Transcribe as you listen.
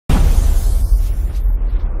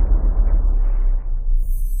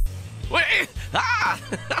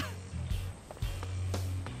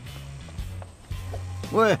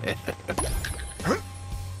Łe.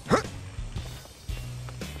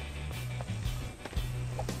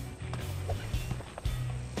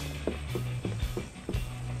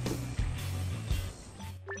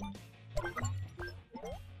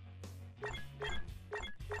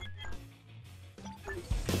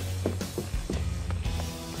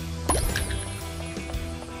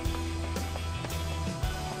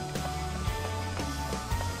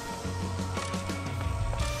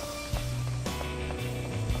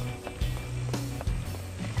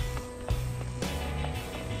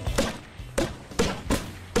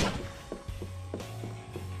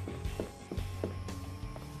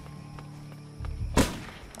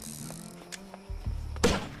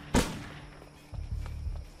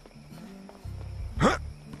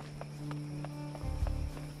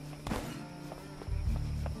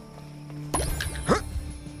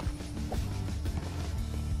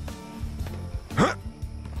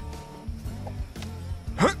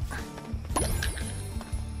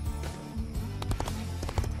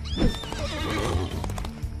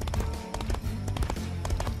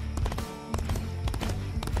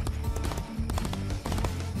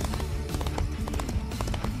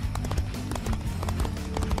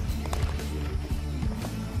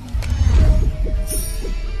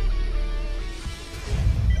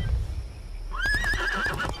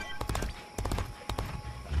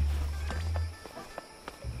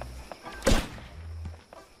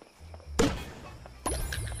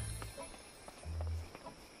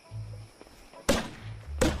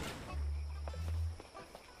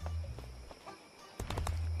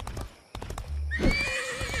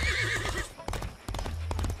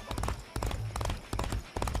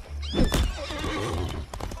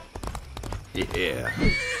 Yeah.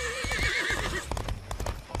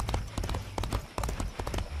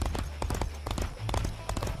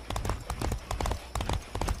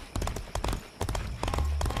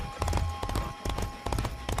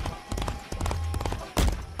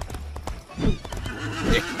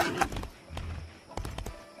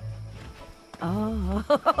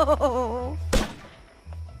 Oh.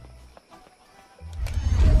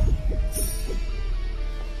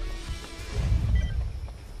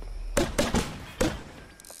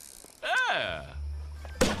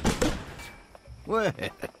 Łe.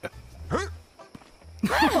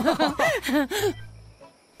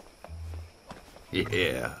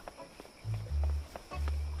 Yeah.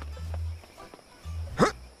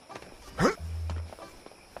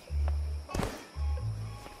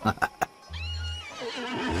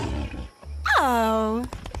 Oh.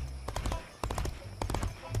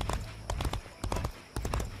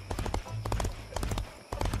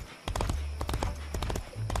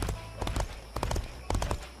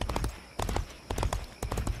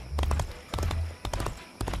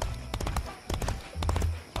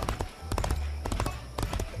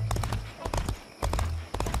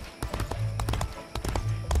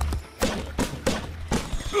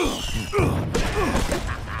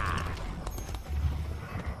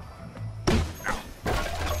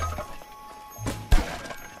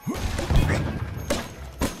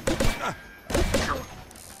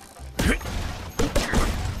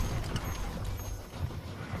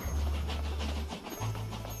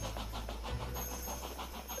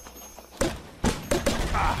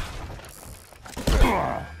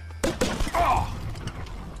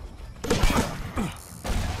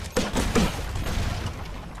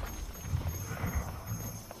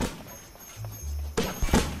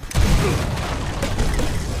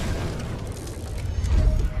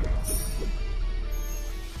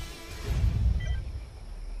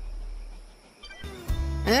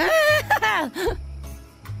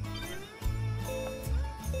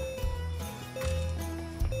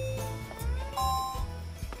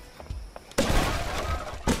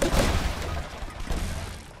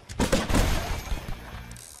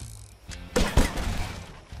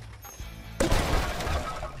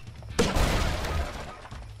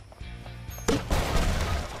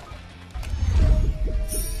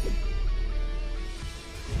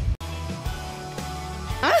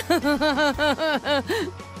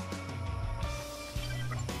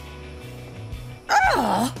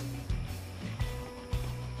 Oh.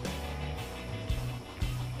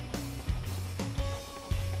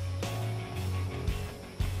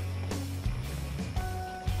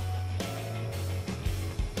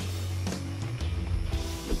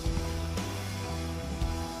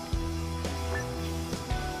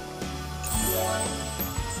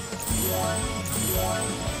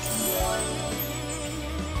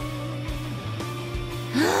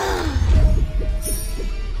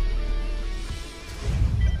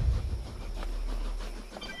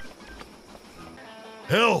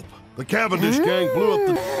 Help! The Cavendish gang blew up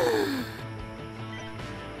the...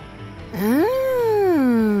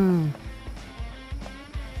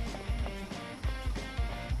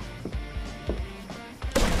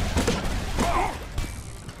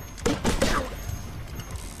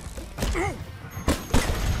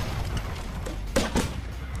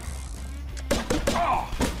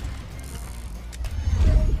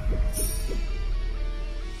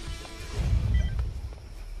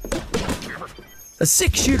 A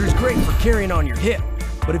six-shooter's great for carrying on your hip,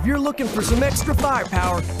 but if you're looking for some extra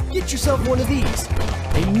firepower, get yourself one of these.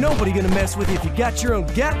 Ain't nobody gonna mess with you if you got your own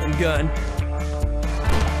Gatling gun.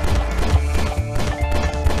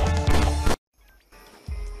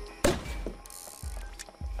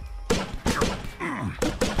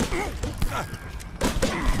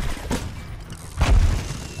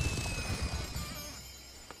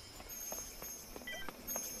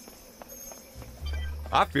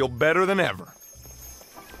 I feel better than ever.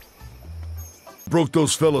 Broke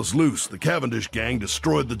those fellas loose. The Cavendish gang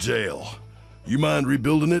destroyed the jail. You mind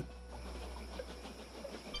rebuilding it?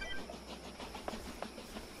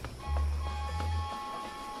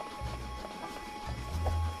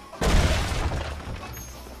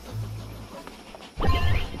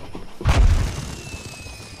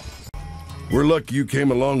 We're lucky you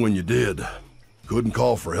came along when you did. Couldn't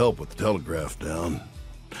call for help with the telegraph down.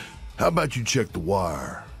 How about you check the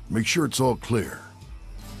wire? Make sure it's all clear.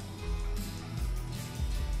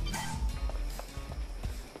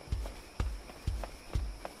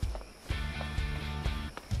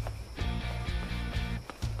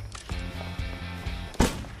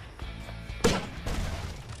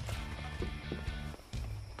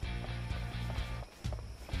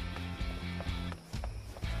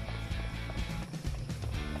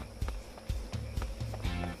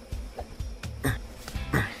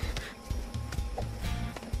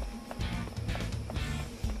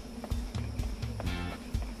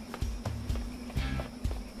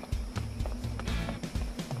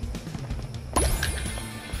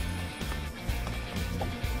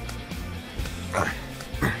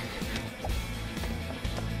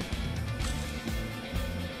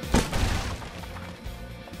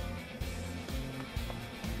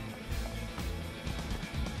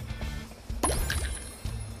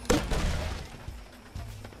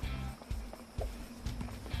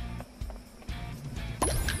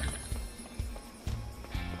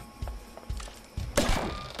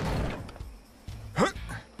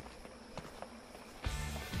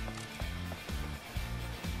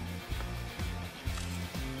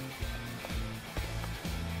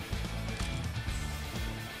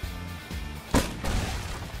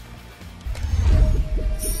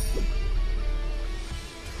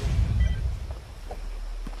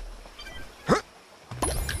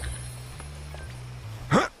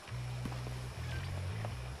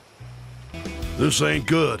 This ain't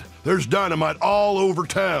good. There's dynamite all over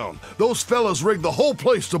town. Those fellas rigged the whole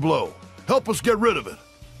place to blow. Help us get rid of it.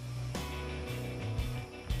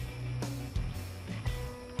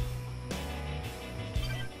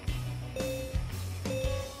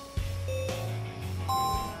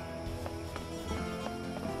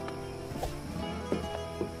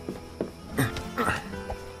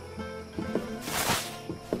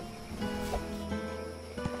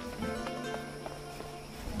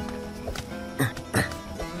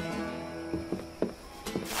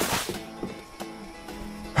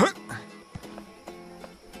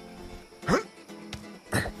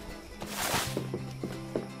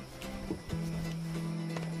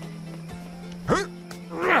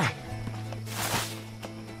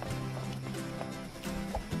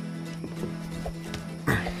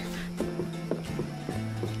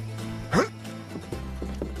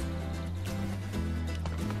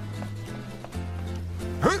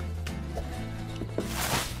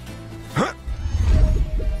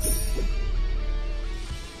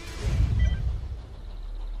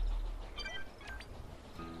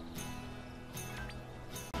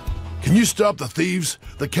 Can you stop the thieves?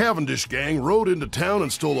 The Cavendish gang rode into town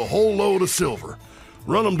and stole a whole load of silver.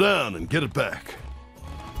 Run them down and get it back.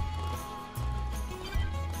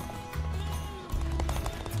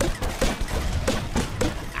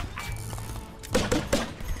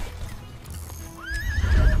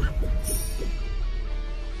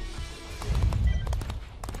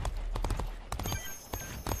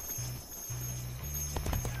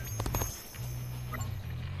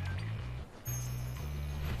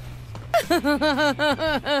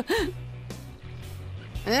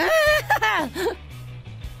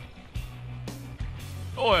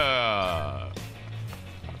 Oh, yeah.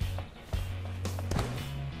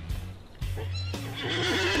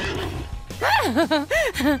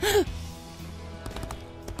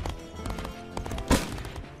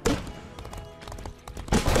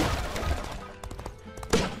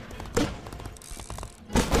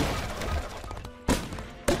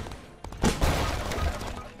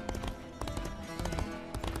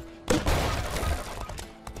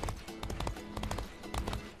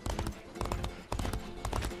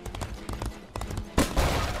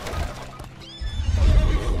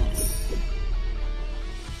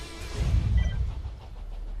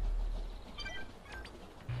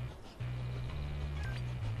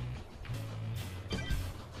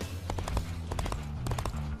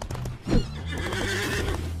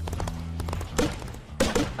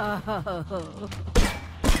 Oh.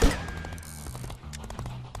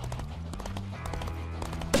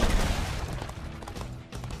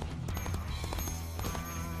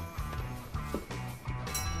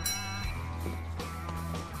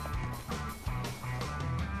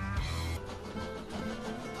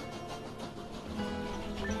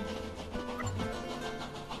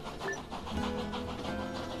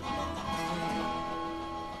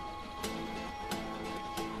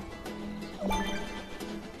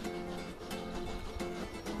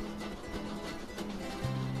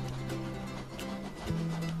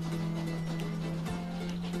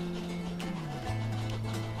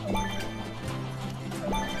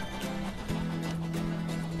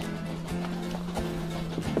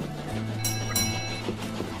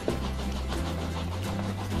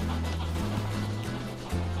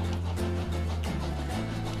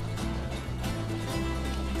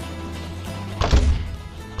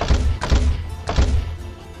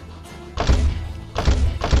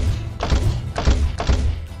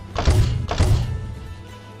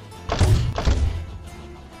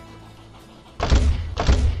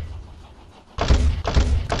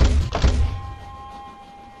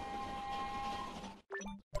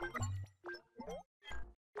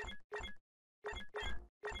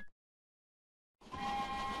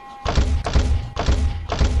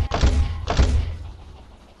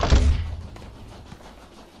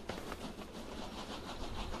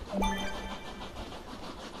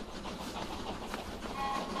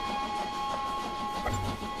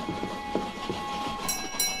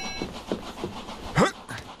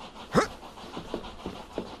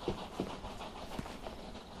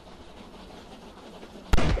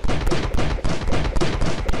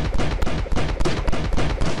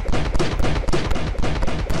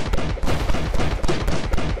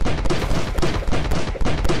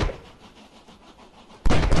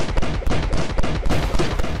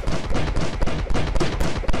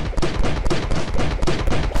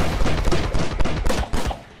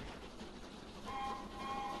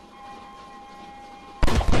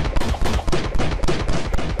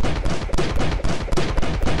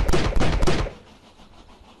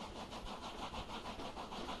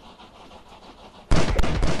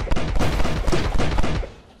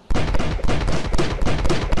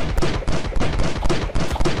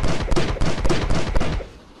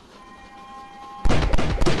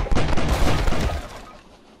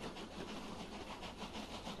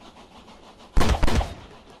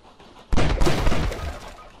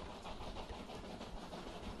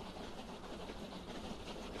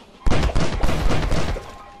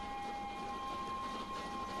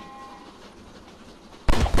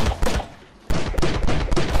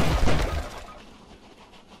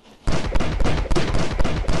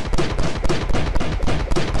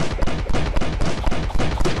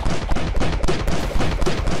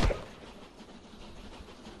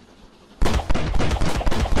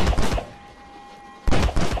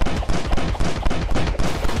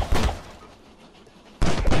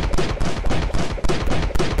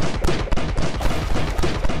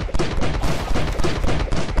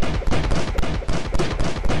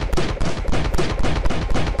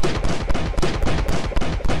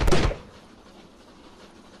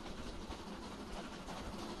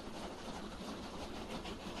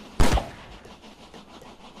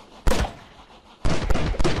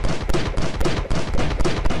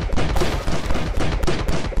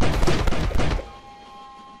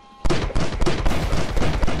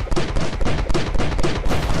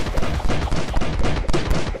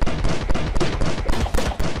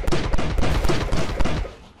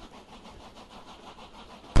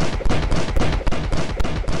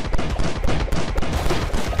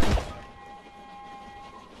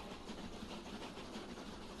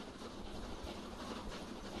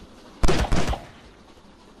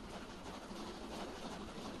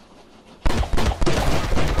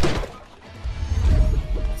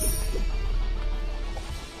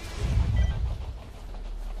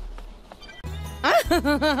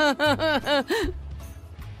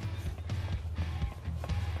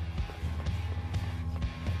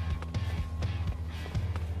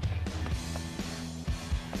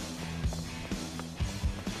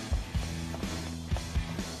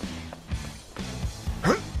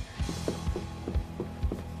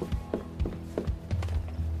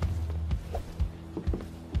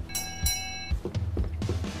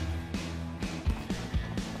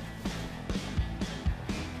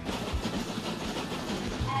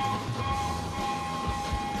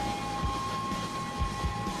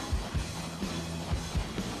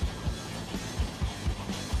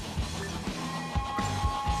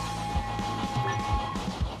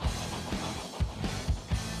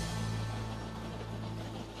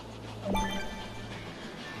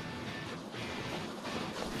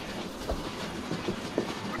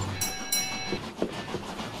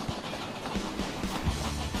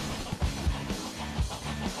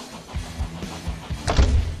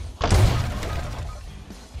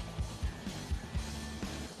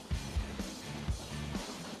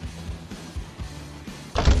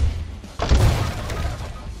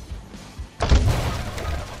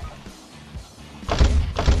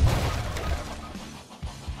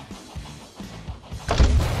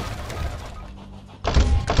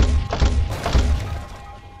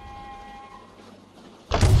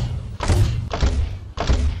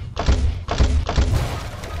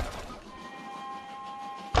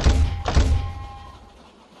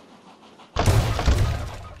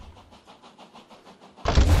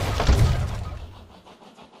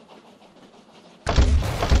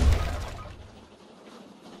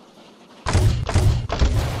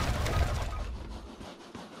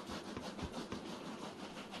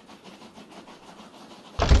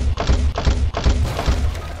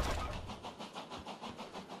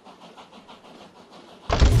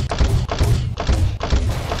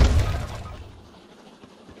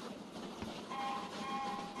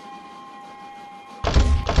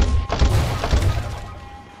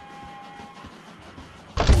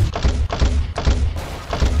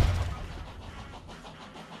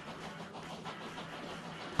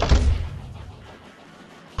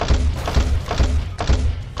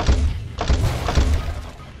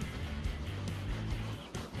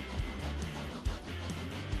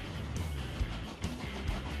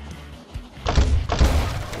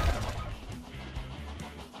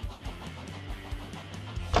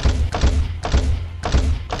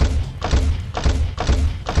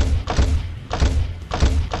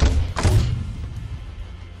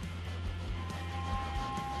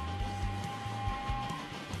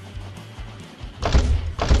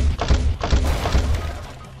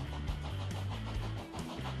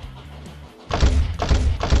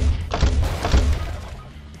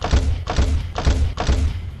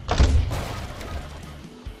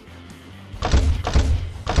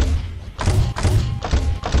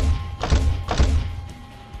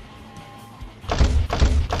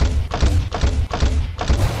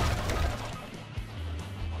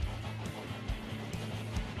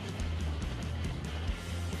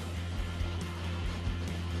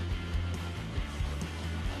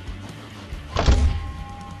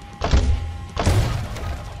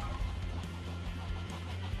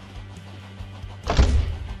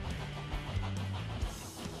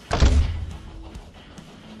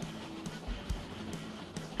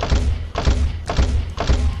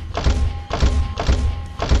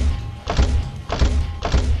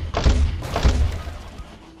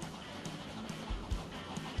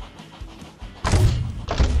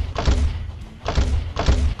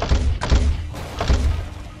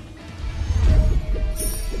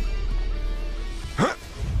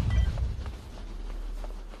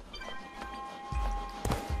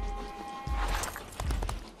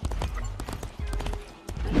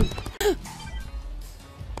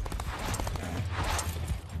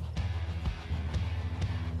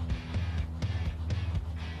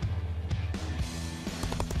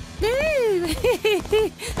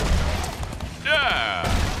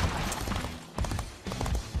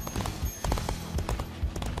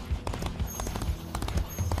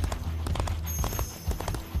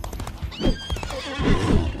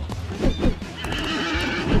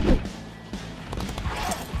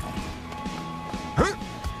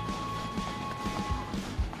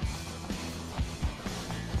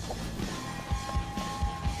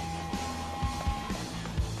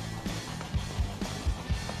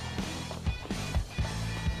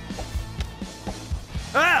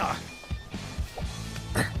 Ah!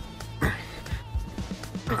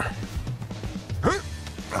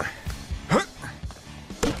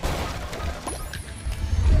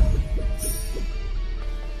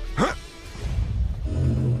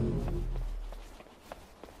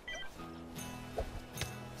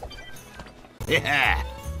 Yeah.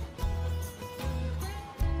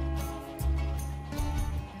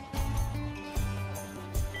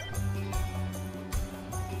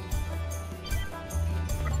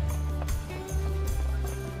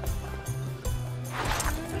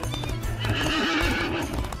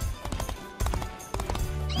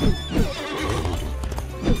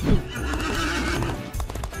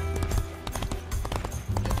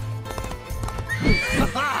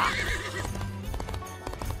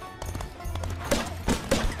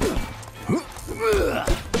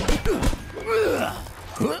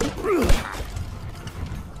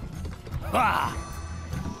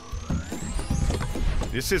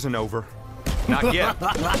 This isn't over. Not yet.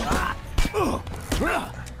 Whoa!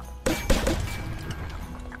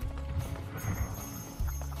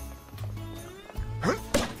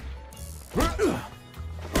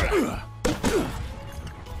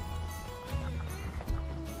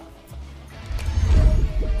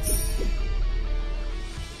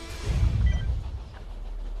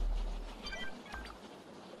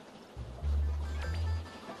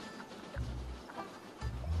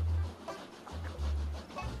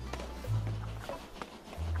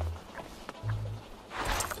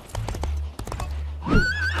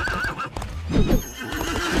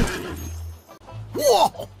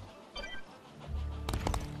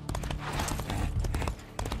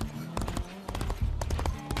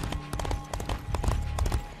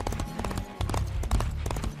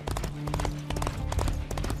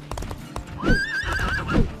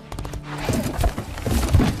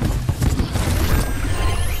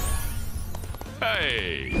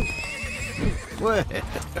 Hey! Well,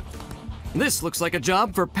 This looks like a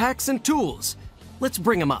job for packs and tools. Let's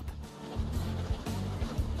bring them up.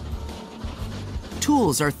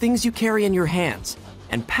 Tools are things you carry in your hands,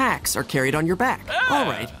 and packs are carried on your back. All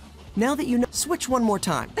right, now that you know, switch one more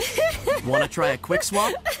time. Want to try a quick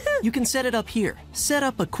swap? You can set it up here. Set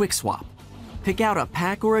up a quick swap. Pick out a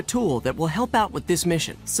pack or a tool that will help out with this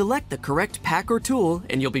mission. Select the correct pack or tool,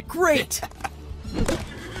 and you'll be great.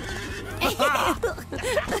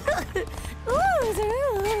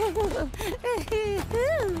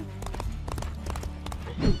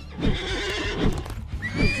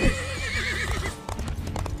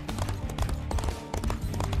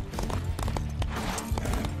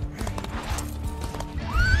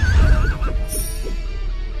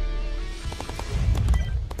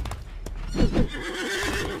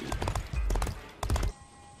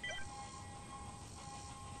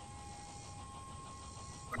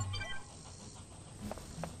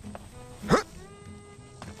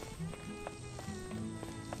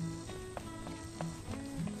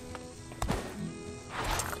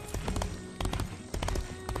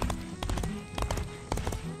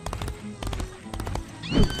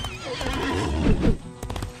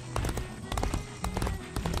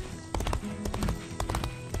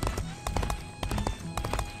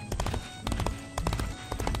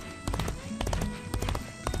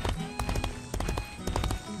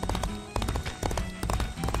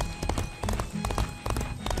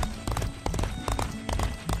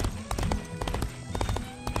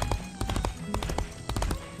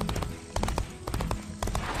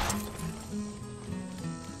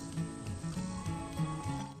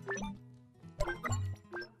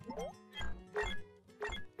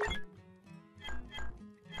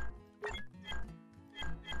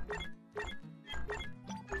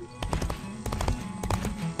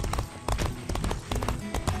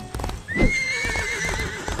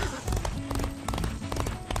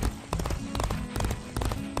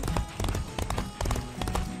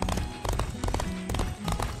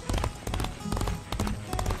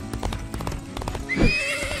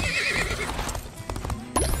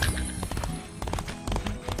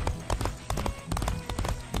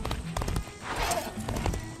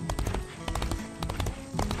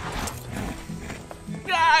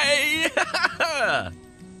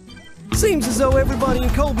 Seems as though everybody in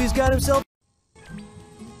Colby's got himself.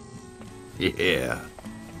 yeah.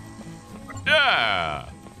 Yeah!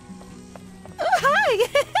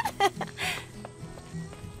 Hi!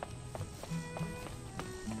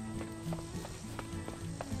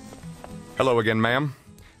 Hello again, ma'am.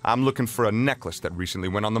 I'm looking for a necklace that recently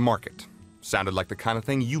went on the market. Sounded like the kind of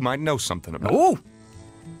thing you might know something about. Oh!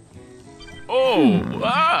 Oh,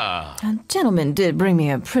 ah! A gentleman did bring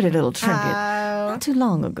me a pretty little trinket not too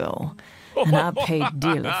long ago, and I paid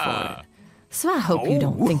dearly for it. So I hope you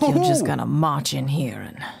don't think you're just gonna march in here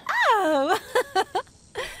and... Oh!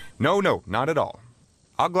 No, no, not at all.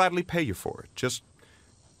 I'll gladly pay you for it. Just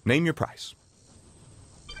name your price.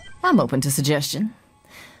 I'm open to suggestion.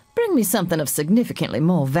 Bring me something of significantly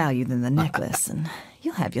more value than the necklace, and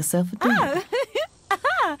you'll have yourself a deal.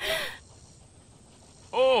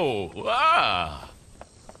 Oh, ah!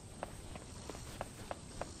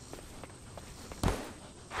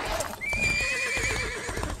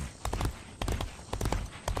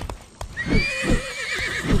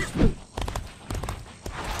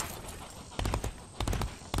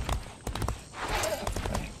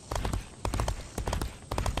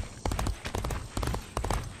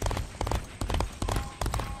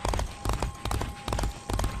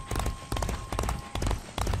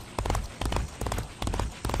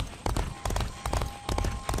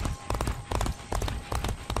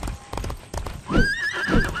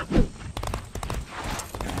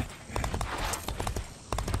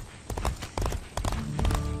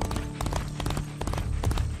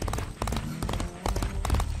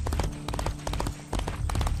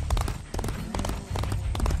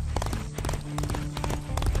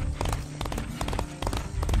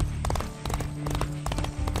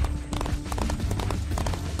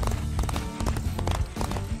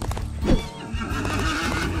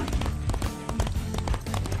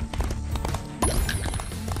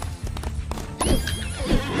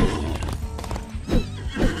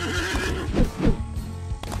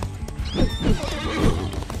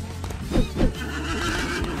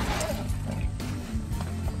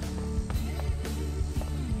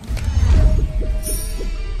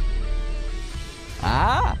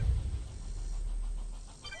 Ah!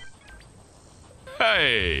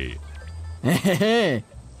 Hey!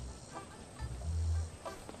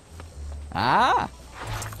 Ah!